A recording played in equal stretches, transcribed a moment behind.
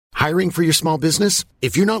Hiring for your small business?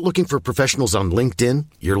 If you're not looking for professionals on LinkedIn,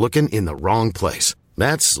 you're looking in the wrong place.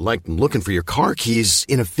 That's like looking for your car keys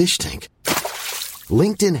in a fish tank.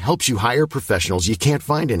 LinkedIn helps you hire professionals you can't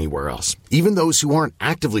find anywhere else, even those who aren't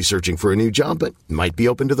actively searching for a new job but might be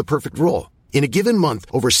open to the perfect role. In a given month,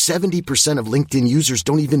 over 70% of LinkedIn users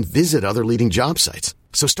don't even visit other leading job sites.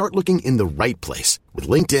 So start looking in the right place. With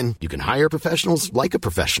LinkedIn, you can hire professionals like a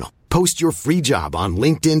professional. Post your free job on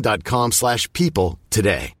linkedin.com/people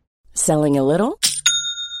today. Selling a little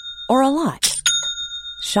or a lot?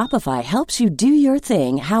 Shopify helps you do your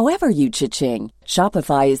thing however you cha-ching.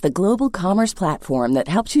 Shopify is the global commerce platform that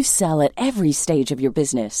helps you sell at every stage of your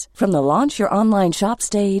business. From the launch your online shop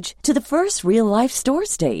stage to the first real-life store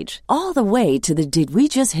stage, all the way to the did we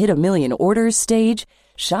just hit a million orders stage.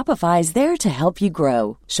 Shopify is there to help you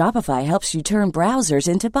grow. Shopify helps you turn browsers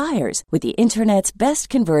into buyers with the internet's best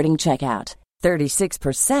converting checkout.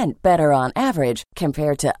 36% better on average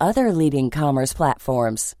compared to other leading commerce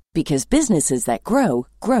platforms. Because businesses that grow,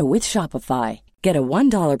 grow with Shopify. Get a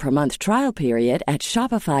 $1 per month trial period at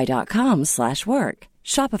shopify.com/work.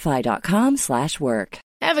 Shopify.com/work.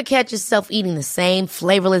 Ever catch yourself eating the same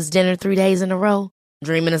flavorless dinner 3 days in a row?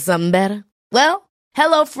 Dreaming of something better? Well,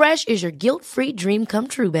 HelloFresh is your guilt-free dream come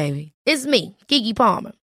true, baby. It's me, Keke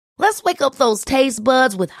Palmer. Let's wake up those taste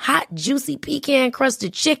buds with hot, juicy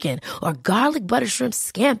pecan-crusted chicken or garlic butter shrimp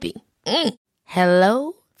scampi.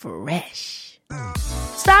 HelloFresh.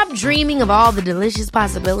 Stop dreaming of all the delicious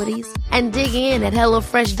possibilities and dig in at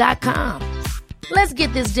HelloFresh.com. Let's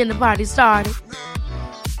get this dinner party started.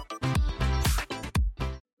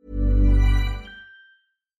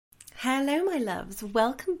 Hello, my loves.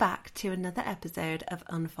 Welcome back to another episode of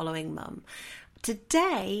Unfollowing Mum.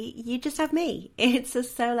 Today, you just have me. It's a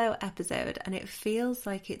solo episode, and it feels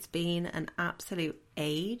like it's been an absolute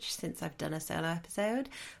age since I've done a solo episode,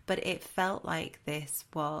 but it felt like this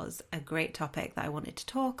was a great topic that I wanted to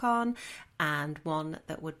talk on and one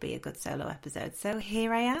that would be a good solo episode. So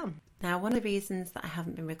here I am. Now, one of the reasons that I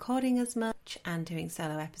haven't been recording as much and doing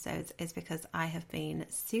solo episodes is because I have been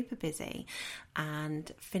super busy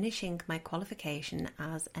and finishing my qualification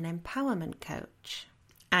as an empowerment coach.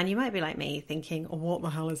 And you might be like me thinking, oh, what the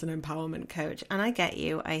hell is an empowerment coach? And I get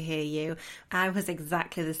you, I hear you. I was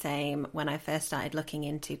exactly the same when I first started looking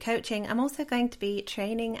into coaching. I'm also going to be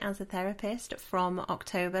training as a therapist from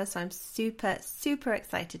October, so I'm super, super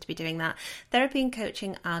excited to be doing that. Therapy and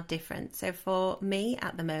coaching are different. So for me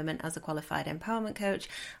at the moment as a qualified empowerment coach,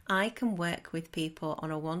 I can work with people on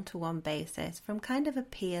a one-to-one basis from kind of a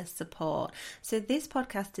peer support. So this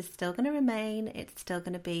podcast is still going to remain, it's still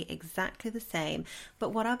going to be exactly the same,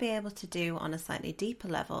 but what I'll be able to do on a slightly deeper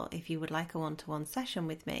level, if you would like a one-to-one session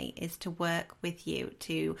with me, is to work with you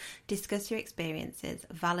to discuss your experiences,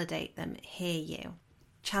 validate them, hear you,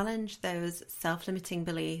 challenge those self-limiting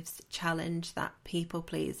beliefs, challenge that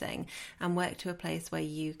people-pleasing, and work to a place where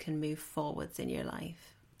you can move forwards in your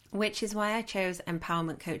life. Which is why I chose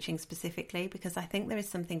empowerment coaching specifically, because I think there is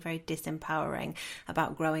something very disempowering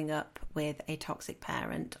about growing up with a toxic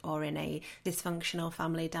parent or in a dysfunctional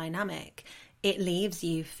family dynamic. It leaves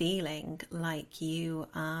you feeling like you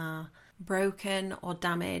are broken or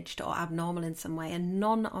damaged or abnormal in some way, and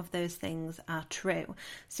none of those things are true.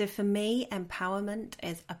 So for me, empowerment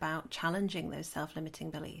is about challenging those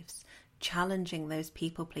self-limiting beliefs, challenging those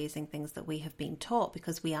people-pleasing things that we have been taught,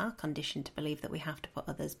 because we are conditioned to believe that we have to put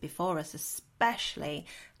others before us, especially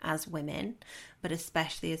as women, but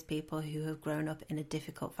especially as people who have grown up in a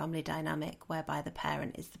difficult family dynamic whereby the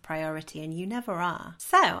parent is the priority and you never are.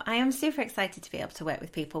 So I am super excited to be able to work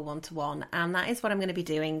with people one-to-one, and that is what I'm going to be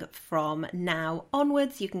doing from now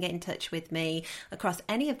onwards. You can get in touch with me across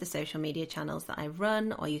any of the social media channels that I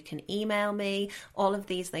run, or you can email me. All of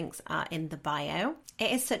these links are in the bio.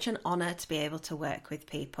 It is such an honour to be able to work with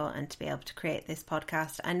people and to be able to create this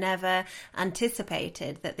podcast. I never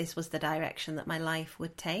anticipated that this was the direction that my life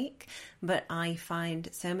would take, but I find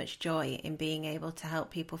so much joy in being able to help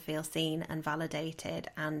people feel seen and validated,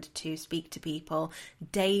 and to speak to people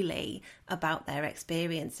daily about their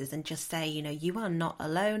experiences and just say, you know, you are not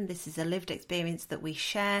alone. This is a lived experience that we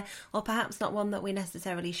share, or perhaps not one that we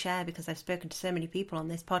necessarily share, because I've spoken to so many people on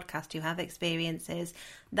this podcast who have experiences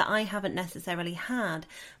that I haven't necessarily had,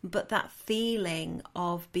 but that feeling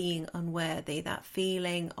of being unworthy, that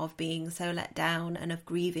feeling of being so let down and of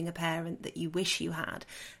grieving a parent that you wish you had,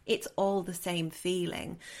 it's all the same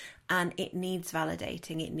feeling, and it needs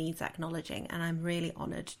validating, it needs acknowledging, and I'm really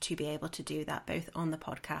honoured to be able to do that both on the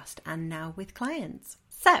podcast and now with clients.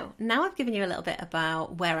 So now I've given you a little bit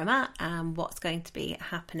about where I'm at and what's going to be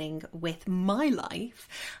happening with my life,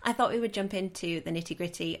 I thought we would jump into the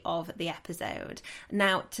nitty-gritty of the episode.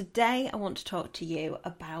 Now, today I want to talk to you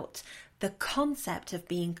about the concept of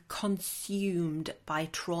being consumed by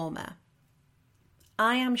trauma.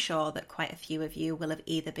 I am sure that quite a few of you will have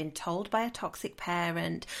either been told by a toxic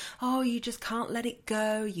parent, oh, you just can't let it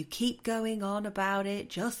go, you keep going on about it,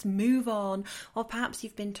 just move on. Or perhaps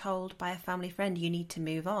you've been told by a family friend you need to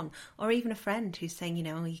move on. Or even a friend who's saying,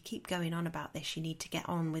 you keep going on about this, you need to get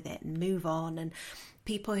on with it and move on. And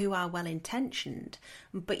people who are well-intentioned,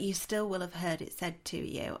 but you still will have heard it said to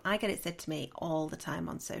you. I get it said to me all the time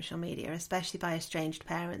on social media, especially by estranged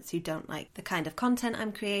parents who don't like the kind of content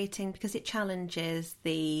I'm creating because it challenges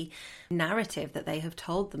the narrative that they have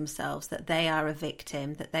told themselves, that they are a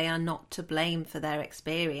victim, that they are not to blame for their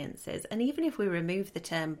experiences. And even if we remove the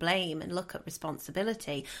term blame and look at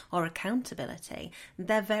responsibility or accountability,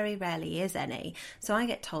 there very rarely is any. So I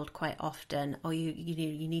get told quite often,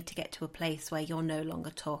 you need to get to a place where you're no longer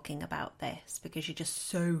talking about this because you're just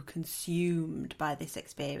so consumed by this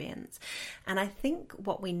experience. And I think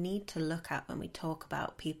what we need to look at when we talk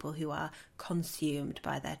about people who are consumed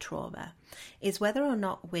by their trauma is whether or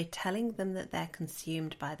not we're telling them that they're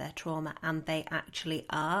consumed by their trauma and they actually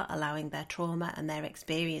are allowing their trauma and their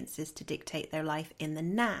experiences to dictate their life in the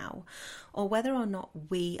now, or whether or not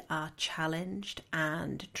we are challenged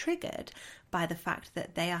and triggered by the fact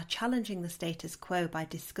that they are challenging the status quo by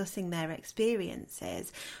discussing their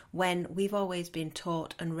experiences when we've always been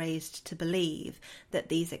taught and raised to believe that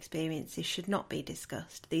these experiences should not be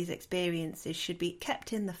discussed. These experiences should be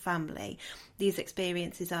kept in the family. These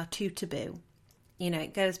experiences are too taboo.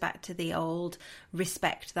 It goes back to the old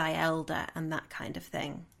respect thy elder and that kind of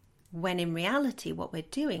thing. When in reality, what we're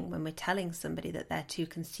doing when we're telling somebody that they're too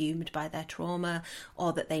consumed by their trauma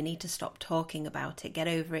or that they need to stop talking about it, get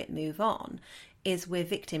over it, move on, is we're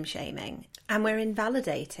victim shaming and we're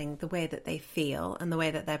invalidating the way that they feel and the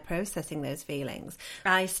way that they're processing those feelings.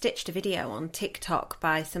 I stitched a video on TikTok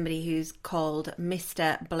by somebody who's called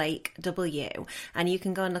Mr. Blake W, and you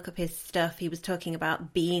can go and look up his stuff. He was talking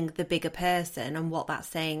about being the bigger person and what that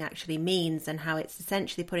saying actually means and how it's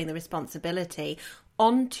essentially putting the responsibility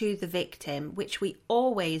onto the victim, which we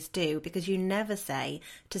always do, because you never say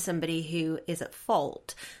to somebody who is at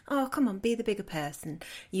fault, oh, come on, be the bigger person.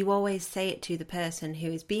 You always say it to the person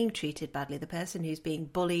who is being treated badly, the person who's being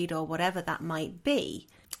bullied or whatever that might be.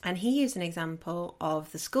 And he used an example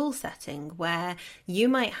of the school setting where you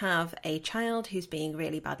might have a child who's being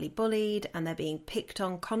really badly bullied and they're being picked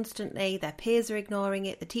on constantly, their peers are ignoring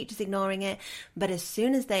it, the teacher's ignoring it, but as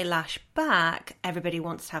soon as they lash back, everybody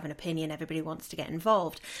wants to have an opinion, everybody wants to get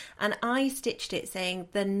involved. And I stitched it saying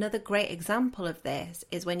that another great example of this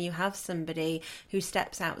is when you have somebody who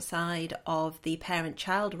steps outside of the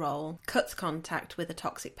parent-child role, cuts contact with a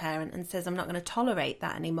toxic parent and says, I'm not going to tolerate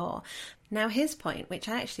that anymore. Now, his point, which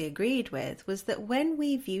I actually agreed with, was that when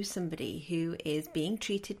we view somebody who is being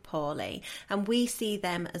treated poorly and we see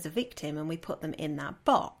them as a victim and we put them in that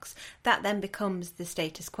box, that then becomes the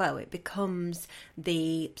status quo. It becomes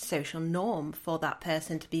the social norm for that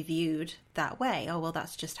person to be viewed that way. Oh, well,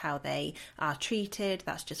 that's just how they are treated.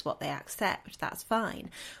 That's just what they accept. That's fine.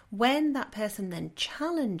 When that person then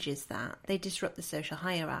challenges that, they disrupt the social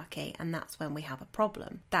hierarchy, and that's when we have a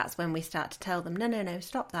problem. That's when we start to tell them, no,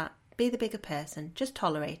 stop that. Be the bigger person, just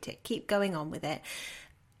tolerate it, keep going on with it.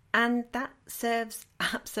 And that serves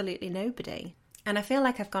absolutely nobody. And I feel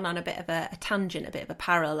like I've gone on a bit of a tangent, a bit of a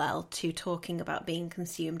parallel to talking about being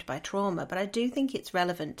consumed by trauma, but I do think it's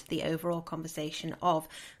relevant to the overall conversation of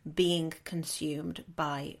being consumed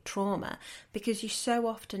by trauma, because you so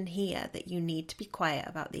often hear that you need to be quiet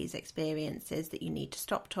about these experiences, that you need to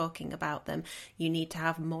stop talking about them, you need to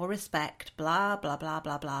have more respect, blah, blah, blah,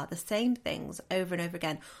 blah, blah, the same things over and over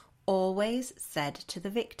again, always said to the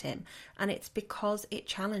victim. And it's because it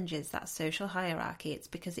challenges that social hierarchy. It's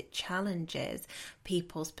because it challenges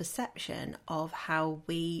people's perception of how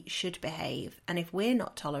we should behave. And if we're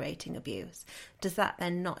not tolerating abuse, does that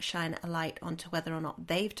then not shine a light onto whether or not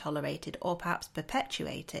they've tolerated or perhaps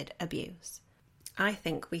perpetuated abuse? I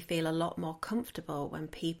think we feel a lot more comfortable when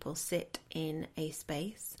people sit in a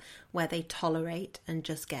space where they tolerate and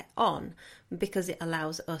just get on, because it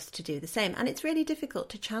allows us to do the same. And it's really difficult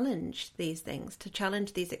to challenge these things, to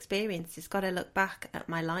challenge these experiences. God, I look back at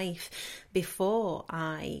my life before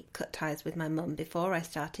I cut ties with my mum, before I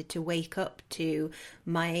started to wake up to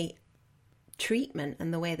my treatment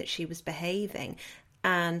and the way that she was behaving,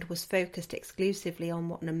 and was focused exclusively on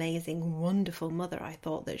what an amazing, wonderful mother I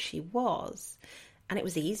thought that she was. And it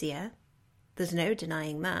was easier. There's no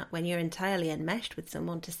denying that. When you're entirely enmeshed with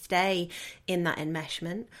someone, to stay in that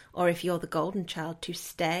enmeshment, or if you're the golden child, to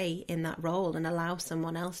stay in that role and allow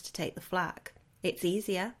someone else to take the flak. It's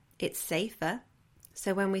easier, it's safer.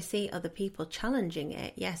 So when we see other people challenging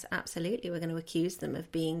it, yes, absolutely, we're going to accuse them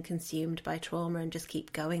of being consumed by trauma and just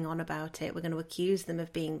keep going on about it. We're going to accuse them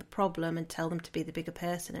of being the problem and tell them to be the bigger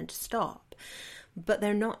person and to stop. But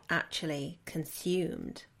they're not actually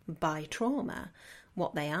consumed by trauma.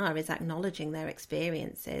 What they are is acknowledging their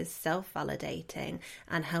experiences, self-validating,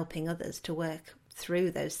 and helping others to work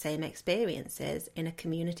through those same experiences in a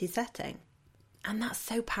community setting. And that's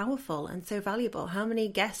so powerful and so valuable. How many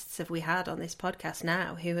guests have we had on this podcast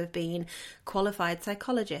now who have been qualified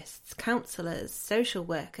psychologists, counsellors, social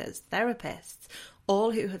workers, therapists,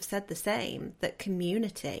 all who have said the same, that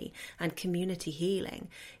community and community healing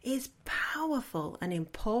is powerful and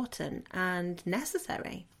important and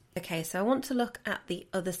necessary. Okay, so I want to look at the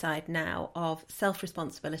other side now of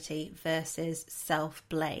self-responsibility versus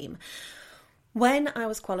self-blame. When I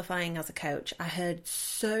was qualifying as a coach, I heard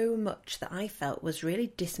so much that I felt was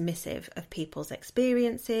really dismissive of people's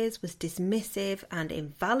experiences, was dismissive and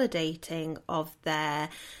invalidating of their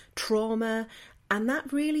trauma, and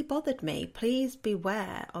that really bothered me. Please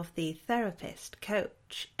beware of the therapist,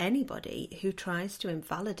 coach, anybody who tries to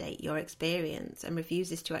invalidate your experience and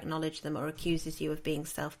refuses to acknowledge them or accuses you of being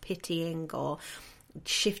self-pitying or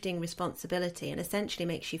shifting responsibility and essentially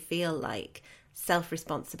makes you feel like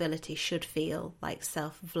self-responsibility should feel like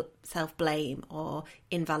self-blame or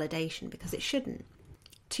invalidation, because it shouldn't.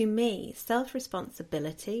 To me,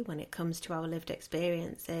 self-responsibility when it comes to our lived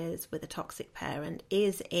experiences with a toxic parent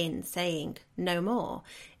is in saying no more,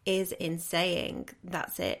 is in saying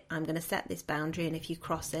that's it, I'm going to set this boundary, and if you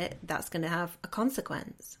cross it, that's going to have a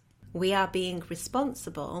consequence. We are being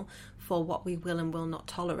responsible for what we will and will not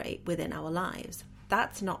tolerate within our lives.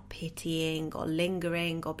 That's not pitying or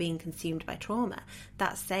lingering or being consumed by trauma.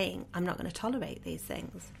 That's saying, I'm not going to tolerate these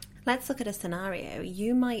things. Let's look at a scenario.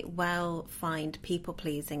 You might well find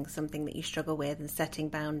people-pleasing something that you struggle with, and setting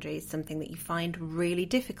boundaries something that you find really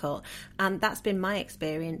difficult. And that's been my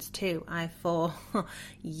experience too. I, for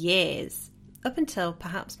years, up until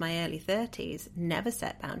perhaps my early 30s, never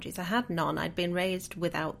set boundaries. I had none. I'd been raised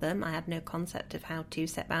without them. I had no concept of how to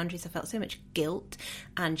set boundaries. I felt so much guilt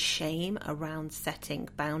and shame around setting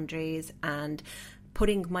boundaries and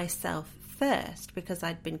putting myself first, because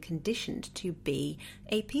I'd been conditioned to be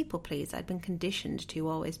a people pleaser. I'd been conditioned to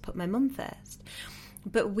always put my mum first.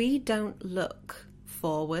 But we don't look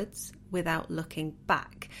forwards without looking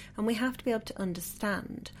back, and we have to be able to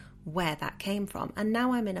understand where that came from. And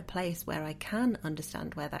now I'm in a place where I can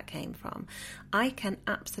understand where that came from. I can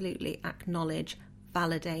absolutely acknowledge,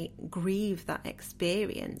 validate, grieve that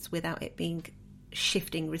experience without it being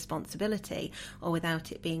shifting responsibility or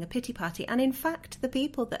without it being a pity party. And in fact, the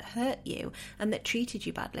people that hurt you and that treated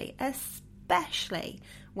you badly, especially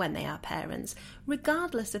when they are parents,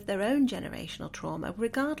 regardless of their own generational trauma,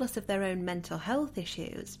 regardless of their own mental health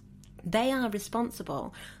issues, they are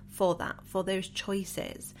responsible for that, for those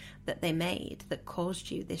choices that they made that caused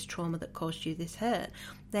you this trauma, that caused you this hurt.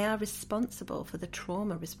 They are responsible for the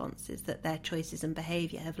trauma responses that their choices and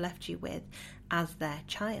behaviour have left you with as their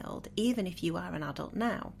child, even if you are an adult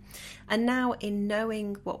now. And now, in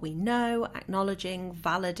knowing what we know, acknowledging,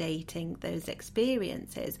 validating those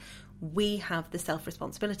experiences, we have the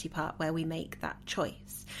self-responsibility part where we make that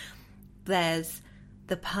choice. There's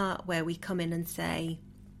the part where we come in and say,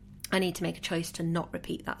 I need to make a choice to not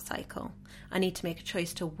repeat that cycle. I need to make a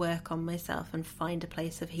choice to work on myself and find a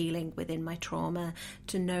place of healing within my trauma,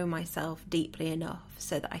 to know myself deeply enough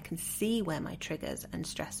so that I can see where my triggers and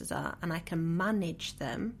stresses are and I can manage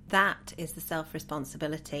them. That is the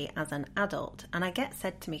self-responsibility as an adult. And I get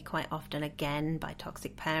said to me quite often, again, by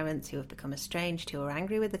toxic parents who have become estranged, who are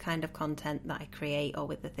angry with the kind of content that I create or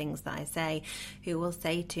with the things that I say, who will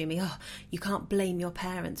say to me, oh, you can't blame your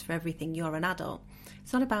parents for everything, you're an adult.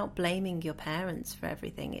 It's not about blaming your parents for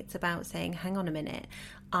everything. It's about saying, hang on a minute,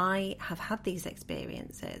 I have had these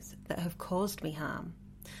experiences that have caused me harm,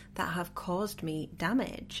 that have caused me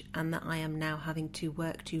damage, and that I am now having to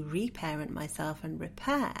work to reparent myself and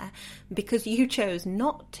repair because you chose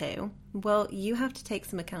not to. Well, you have to take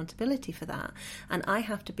some accountability for that. And I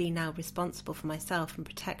have to be now responsible for myself and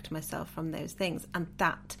protect myself from those things. And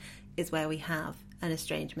that is where we have an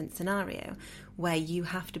estrangement scenario where you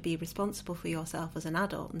have to be responsible for yourself as an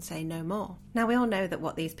adult and say no more. Now, we all know that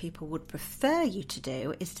what these people would prefer you to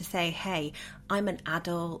do is to say, hey, I'm an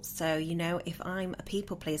adult, so, if I'm a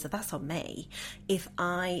people pleaser, that's on me. If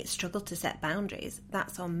I struggle to set boundaries,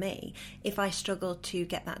 that's on me. If I struggle to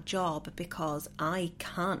get that job because I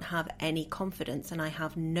can't have any confidence and I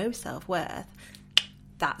have no self-worth,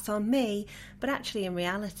 that's on me. But actually, in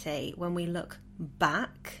reality, when we look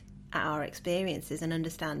back at our experiences and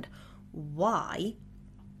understand why,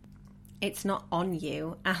 it's not on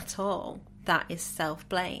you at all. That is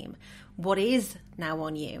self-blame. What is now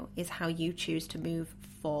on you is how you choose to move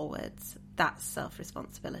forwards. That's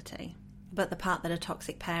self-responsibility. But the part that a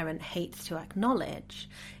toxic parent hates to acknowledge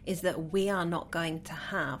is that we are not going to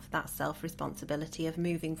have that self-responsibility of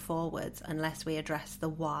moving forwards unless we address the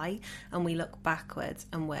why and we look backwards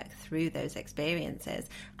and work through those experiences.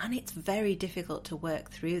 And it's very difficult to work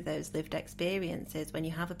through those lived experiences when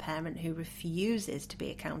you have a parent who refuses to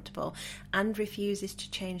be accountable and refuses to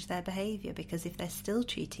change their behaviour, because if they're still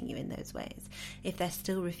treating you in those ways, if they're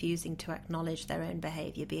still refusing to acknowledge their own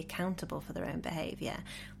behaviour, be accountable for their own behaviour,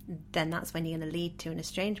 then that's when you're going to lead to an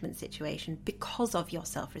estrangement situation because of your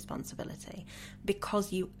self-responsibility,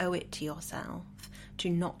 because you owe it to yourself to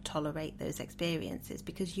not tolerate those experiences,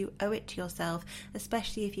 because you owe it to yourself,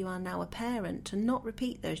 especially if you are now a parent, to not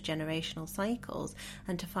repeat those generational cycles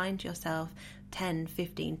and to find yourself 10,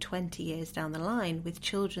 15, 20 years down the line with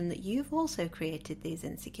children that you've also created these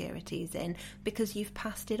insecurities in because you've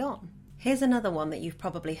passed it on. Here's another one that you've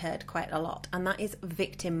probably heard quite a lot, and that is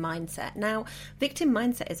victim mindset. Now, victim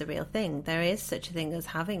mindset is a real thing. There is such a thing as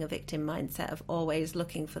having a victim mindset of always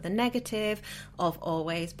looking for the negative, of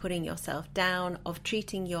always putting yourself down, of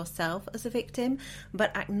treating yourself as a victim,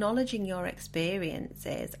 but acknowledging your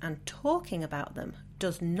experiences and talking about them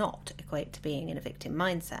does not equate to being in a victim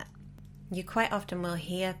mindset. You quite often will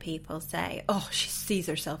hear people say, oh, she sees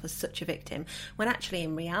herself as such a victim, when actually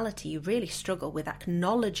in reality you really struggle with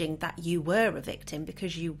acknowledging that you were a victim,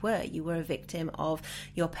 because you were a victim of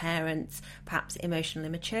your parents' perhaps emotional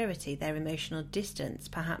immaturity, their emotional distance,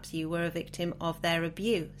 perhaps you were a victim of their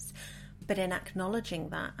abuse. But in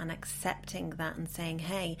acknowledging that and accepting that and saying,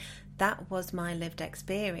 hey, that was my lived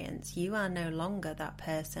experience. You are no longer that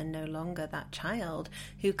person, no longer that child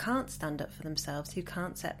who can't stand up for themselves, who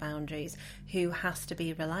can't set boundaries, who has to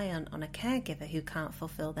be reliant on a caregiver who can't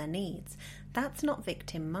fulfill their needs. That's not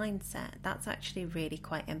victim mindset. That's actually really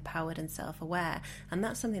quite empowered and self-aware. And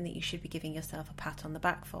that's something that you should be giving yourself a pat on the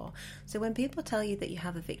back for. So when people tell you that you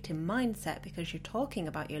have a victim mindset because you're talking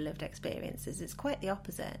about your lived experiences, it's quite the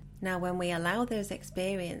opposite. Now, when we allow those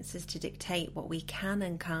experiences to dictate what we can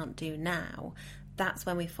and can't do now, that's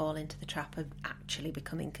when we fall into the trap of actually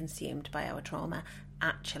becoming consumed by our trauma,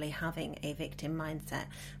 actually having a victim mindset.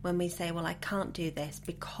 When we say, well, I can't do this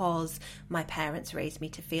because my parents raised me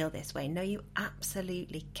to feel this way. No, you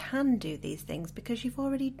absolutely can do these things because you've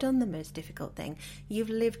already done the most difficult thing. You've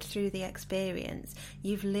lived through the experience.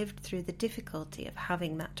 You've lived through the difficulty of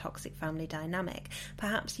having that toxic family dynamic.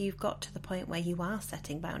 Perhaps you've got to the point where you are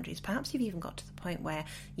setting boundaries. Perhaps you've even got to the point where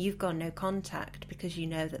you've got no contact because you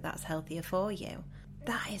know that that's healthier for you.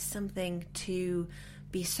 That is something to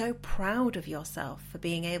be so proud of yourself for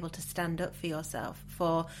being able to stand up for yourself,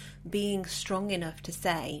 for being strong enough to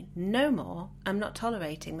say, no more, I'm not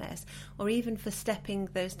tolerating this, or even for stepping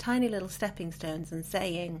those tiny little stepping stones and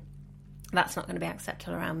saying, that's not going to be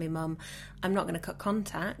acceptable around me, Mum. I'm not going to cut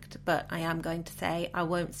contact, but I am going to say, I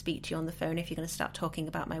won't speak to you on the phone if you're going to start talking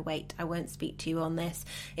about my weight. I won't speak to you on this.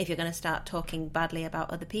 If you're going to start talking badly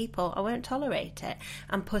about other people, I won't tolerate it.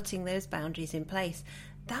 And putting those boundaries in place,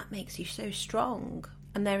 that makes you so strong.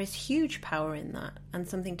 And there is huge power in that and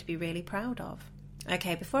something to be really proud of.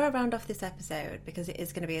 Okay, before I round off this episode, because it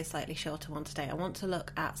is going to be a slightly shorter one today, I want to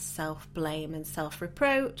look at self-blame and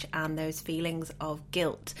self-reproach and those feelings of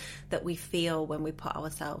guilt that we feel when we put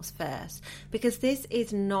ourselves first. Because this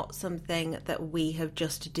is not something that we have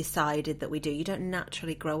just decided that we do. You don't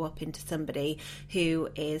naturally grow up into somebody who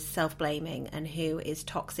is self-blaming and who is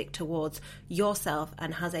toxic towards yourself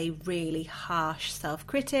and has a really harsh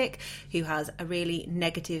self-critic, who has a really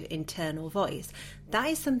negative internal voice. That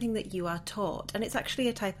is something that you are taught, and it's actually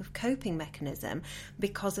a type of coping mechanism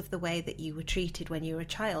because of the way that you were treated when you were a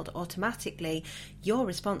child. Automatically, your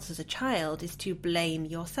response as a child is to blame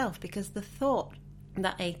yourself, because the thought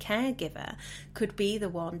that a caregiver could be the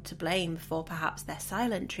one to blame for perhaps their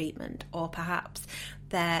silent treatment, or perhaps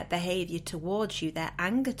their behaviour towards you, their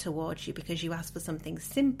anger towards you because you asked for something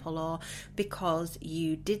simple, or because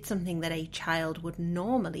you did something that a child would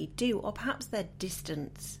normally do, or perhaps their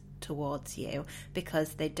distance towards you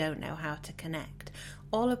because they don't know how to connect.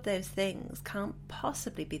 All of those things can't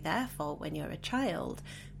possibly be their fault when you're a child,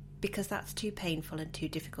 because that's too painful and too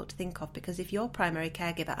difficult to think of. Because if your primary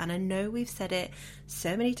caregiver, and I know we've said it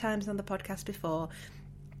so many times on the podcast before,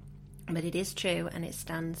 but it is true and it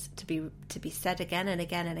stands to be said again and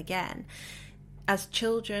again and again. As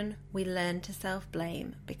children, we learn to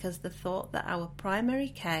self-blame because the thought that our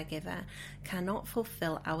primary caregiver cannot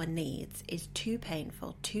fulfill our needs is too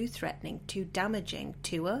painful, too threatening, too damaging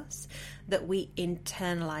to us, that we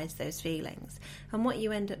internalize those feelings. And what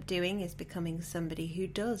you end up doing is becoming somebody who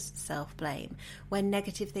does self-blame. When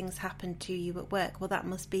negative things happen to you at work, well, that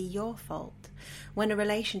must be your fault. When a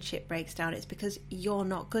relationship breaks down, it's because you're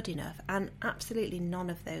not good enough. And absolutely none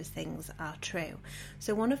of those things are true.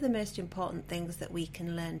 So one of the most important things that we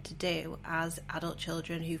can learn to do as adult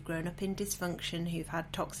children who've grown up in dysfunction, who've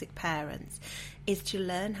had toxic parents, is to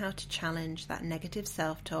learn how to challenge that negative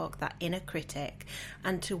self-talk, that inner critic,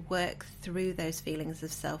 and to work through those feelings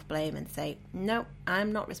of self-blame and say, no,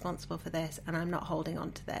 I'm not responsible for this and I'm not holding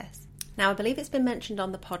on to this. Now, I believe it's been mentioned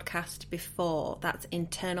on the podcast before, that's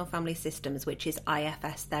internal family systems, which is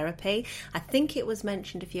IFS therapy. I think it was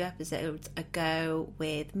mentioned a few episodes ago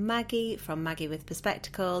with Maggie from Maggie with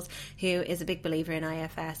Perspectacles, who is a big believer in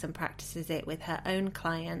IFS and practices it with her own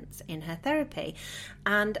clients in her therapy.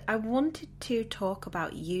 And I wanted to talk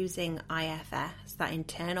about using IFS, that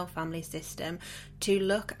internal family system, to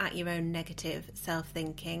look at your own negative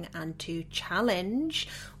self-thinking and to challenge,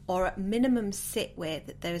 or at minimum sit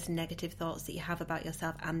with, those negative thoughts that you have about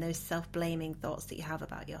yourself and those self-blaming thoughts that you have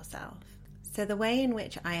about yourself. So the way in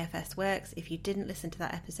which IFS works, if you didn't listen to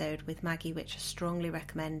that episode with Maggie, which I strongly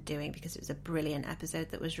recommend doing because it was a brilliant episode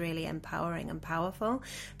that was really empowering and powerful,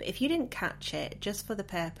 but if you didn't catch it, just for the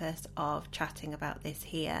purpose of chatting about this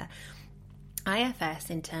here,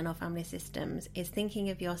 IFS, internal family systems, is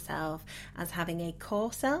thinking of yourself as having a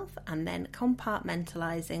core self and then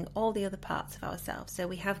compartmentalizing all the other parts of ourselves. So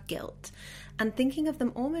we have guilt, and thinking of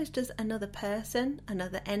them almost as another person,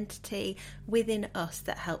 another entity within us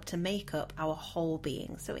that help to make up our whole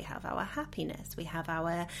being. So we have our happiness, we have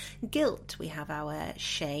our guilt, we have our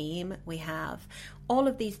shame, we have all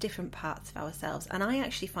of these different parts of ourselves. And I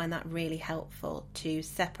actually find that really helpful to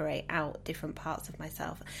separate out different parts of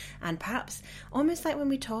myself. And perhaps almost like when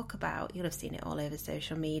we talk about, you'll have seen it all over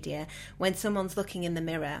social media, when someone's looking in the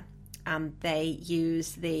mirror and they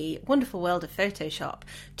use the wonderful world of Photoshop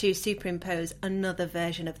to superimpose another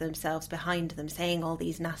version of themselves behind them, saying all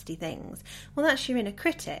these nasty things. Well, that's your inner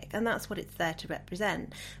critic, and that's what it's there to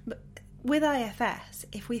represent. But with IFS,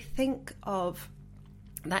 if we think of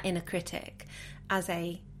that inner critic as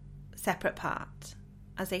a separate part,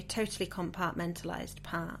 as a totally compartmentalized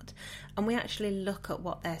part, and we actually look at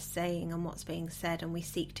what they're saying and what's being said and we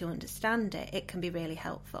seek to understand it, it can be really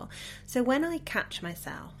helpful. So when I catch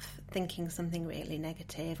myself thinking something really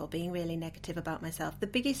negative or being really negative about myself, the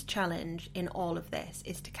biggest challenge in all of this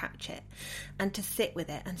is to catch it and to sit with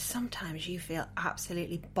it. And sometimes you feel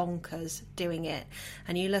absolutely bonkers doing it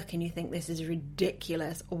and you look and you think, this is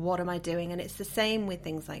ridiculous, what am I doing? And it's the same with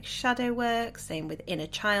things like shadow work, same with inner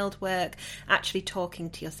child work, actually talking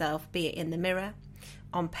to yourself, be it in the mirror,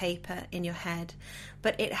 on paper, in your head.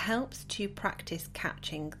 But it helps to practice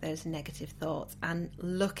catching those negative thoughts and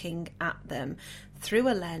looking at them through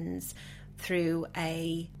a lens, through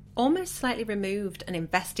a almost slightly removed and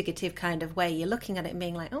investigative kind of way. You're looking at it and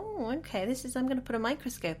being like, oh, okay, I'm going to put a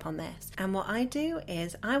microscope on this. And what I do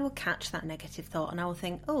is I will catch that negative thought and I will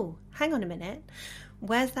think, oh, hang on a minute,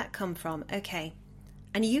 where's that come from? Okay.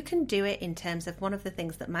 And you can do it in terms of one of the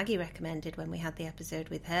things that Maggie recommended when we had the episode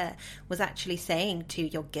with her was actually saying to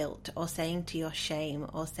your guilt or saying to your shame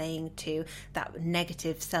or saying to that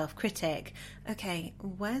negative self-critic, okay,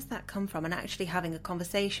 where's that come from? And actually having a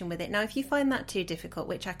conversation with it. Now, if you find that too difficult,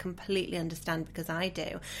 which I completely understand because I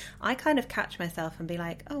do, I kind of catch myself and be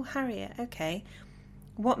like, oh, Harriet, okay,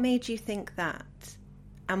 what made you think that?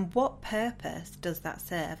 And what purpose does that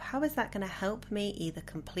serve? How is that going to help me either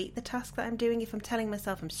complete the task that I'm doing? If I'm telling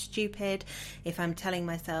myself I'm stupid, if I'm telling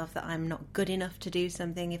myself that I'm not good enough to do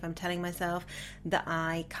something, if I'm telling myself that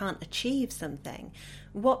I can't achieve something,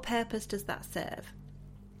 what purpose does that serve?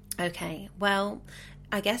 Okay, well,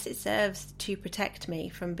 I guess it serves to protect me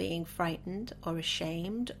from being frightened or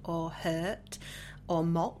ashamed or hurt or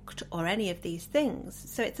mocked or any of these things.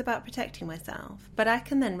 So it's about protecting myself. But I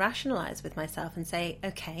can then rationalize with myself and say,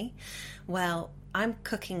 okay, well, I'm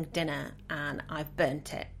cooking dinner and I've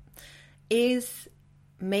burnt it. Is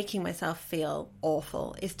making myself feel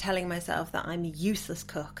awful, is telling myself that I'm a useless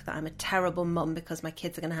cook, that I'm a terrible mum because my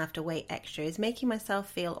kids are going to have to wait extra, is making myself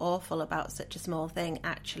feel awful about such a small thing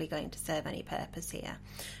actually going to serve any purpose here?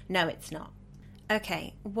 No, it's not.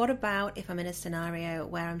 Okay, what about if I'm in a scenario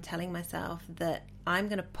where I'm telling myself that I'm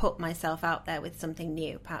going to put myself out there with something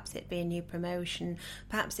new? Perhaps it'd be a new promotion,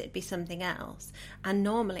 perhaps it'd be something else. And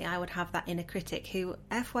normally I would have that inner critic who,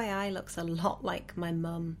 FYI, looks a lot like my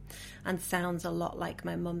mum and sounds a lot like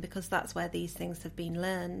my mum, because that's where these things have been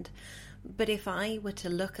learned. But if I were to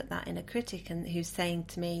look at that inner critic and who's saying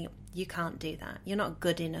to me, you can't do that, you're not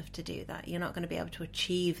good enough to do that, you're not going to be able to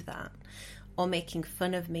achieve that, or making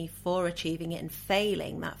fun of me for achieving it and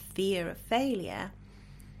failing, that fear of failure,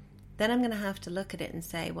 then I'm going to have to look at it and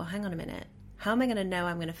say, well, hang on a minute. How am I going to know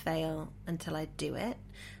I'm going to fail until I do it?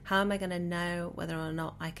 How am I going to know whether or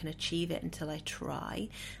not I can achieve it until I try?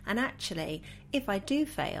 And actually, if I do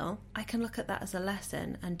fail, I can look at that as a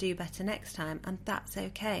lesson and do better next time, and that's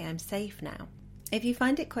okay. I'm safe now. If you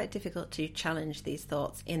find it quite difficult to challenge these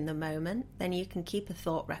thoughts in the moment, then you can keep a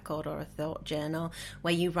thought record or a thought journal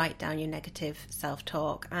where you write down your negative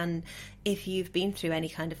self-talk. And if you've been through any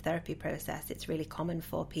kind of therapy process, it's really common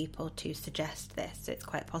for people to suggest this. So it's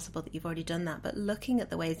quite possible that you've already done that. But looking at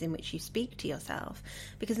the ways in which you speak to yourself,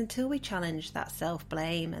 because until we challenge that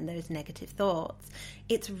self-blame and those negative thoughts,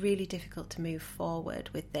 it's really difficult to move forward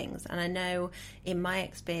with things. And I know in my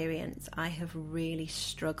experience, I have really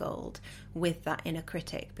struggled with that inner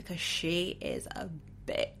critic because she is a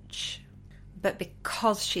bitch. But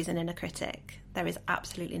because she's an inner critic, there is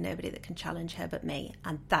absolutely nobody that can challenge her but me.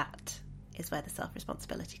 And that is where the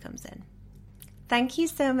self-responsibility comes in. Thank you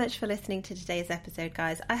so much for listening to today's episode,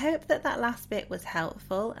 guys. I hope that last bit was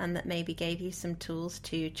helpful and that maybe gave you some tools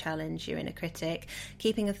to challenge your inner critic.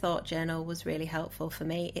 Keeping a thought journal was really helpful for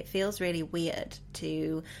me. It feels really weird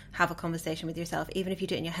to have a conversation with yourself, even if you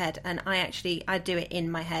do it in your head. And I do it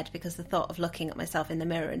in my head because the thought of looking at myself in the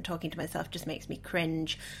mirror and talking to myself just makes me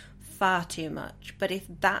cringe far too much. But if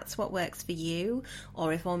that's what works for you,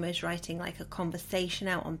 or if almost writing like a conversation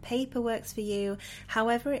out on paper works for you,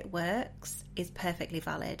 however it works is perfectly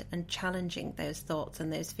valid, and challenging those thoughts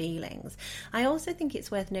and those feelings. I also think it's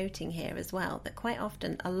worth noting here as well that quite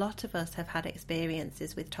often a lot of us have had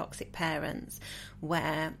experiences with toxic parents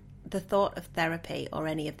where the thought of therapy or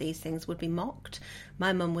any of these things would be mocked.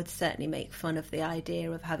 My mum would certainly make fun of the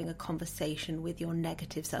idea of having a conversation with your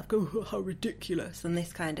negative self, go, oh, how ridiculous, and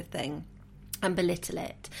this kind of thing, and belittle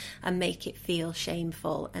it and make it feel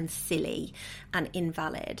shameful and silly and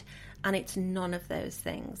invalid. And it's none of those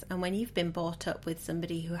things. And when you've been brought up with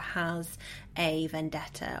somebody who has a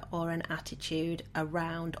vendetta or an attitude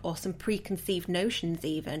around, or some preconceived notions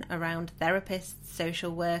even around therapists,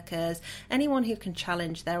 social workers, anyone who can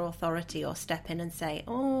challenge their authority or step in and say,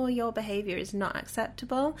 oh, your behaviour is not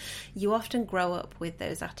acceptable, you often grow up with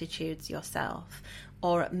those attitudes yourself.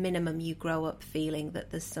 Or at minimum, you grow up feeling that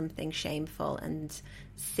there's something shameful and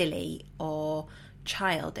silly or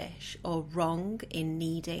childish or wrong in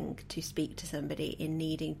needing to speak to somebody, in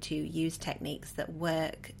needing to use techniques that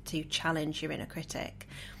work to challenge your inner critic.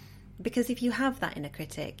 Because if you have that inner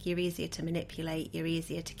critic, you're easier to manipulate, you're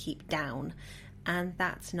easier to keep down, and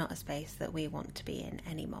that's not a space that we want to be in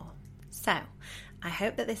anymore. So, I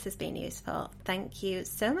hope that this has been useful. Thank you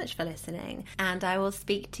so much for listening, and I will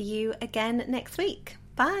speak to you again next week.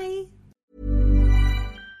 Bye!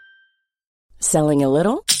 Selling a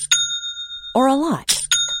little or a lot?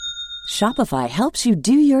 Shopify helps you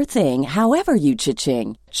do your thing however you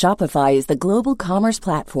cha-ching. Shopify is the global commerce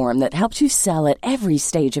platform that helps you sell at every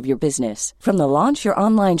stage of your business. From the launch your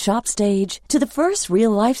online shop stage to the first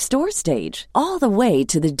real-life store stage, all the way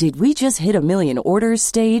to the did we just hit a million orders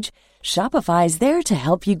stage. Shopify is there to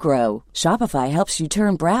help you grow. Shopify helps you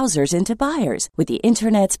turn browsers into buyers with the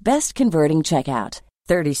internet's best converting checkout.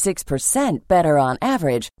 36% better on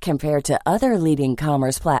average compared to other leading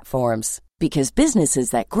commerce platforms. Because businesses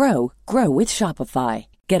that grow, grow with Shopify.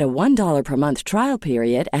 Get a $1 per month trial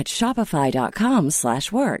period at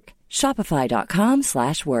shopify.com/work.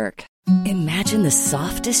 Shopify.com/work. Imagine the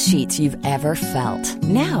softest sheets you've ever felt.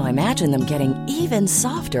 Now imagine them getting even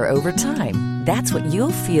softer over time. That's what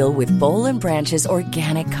you'll feel with Boll & Branch's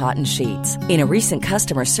organic cotton sheets. In a recent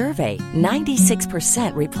customer survey,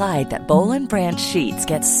 96% replied that Boll & Branch sheets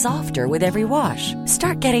get softer with every wash.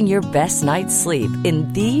 Start getting your best night's sleep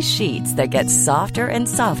in these sheets that get softer and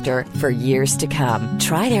softer for years to come.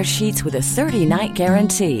 Try their sheets with a 30-night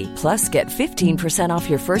guarantee. Plus, get 15% off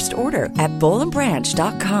your first order at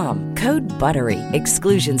bollandbranch.com. Code BUTTERY.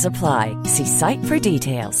 Exclusions apply. See site for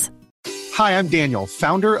details. Hi, I'm Daniel,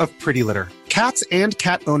 founder of Pretty Litter. Cats and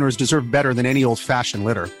cat owners deserve better than any old-fashioned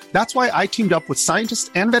litter. That's why I teamed up with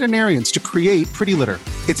scientists and veterinarians to create Pretty Litter.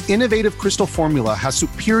 Its innovative crystal formula has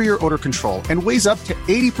superior odor control and weighs up to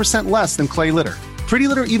 80% less than clay litter. Pretty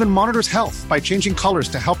Litter even monitors health by changing colors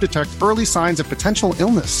to help detect early signs of potential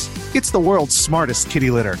illness. It's the world's smartest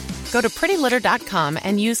kitty litter. Go to prettylitter.com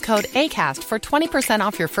and use code ACAST for 20%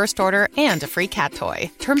 off your first order and a free cat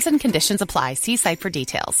toy. Terms and conditions apply. See site for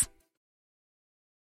details.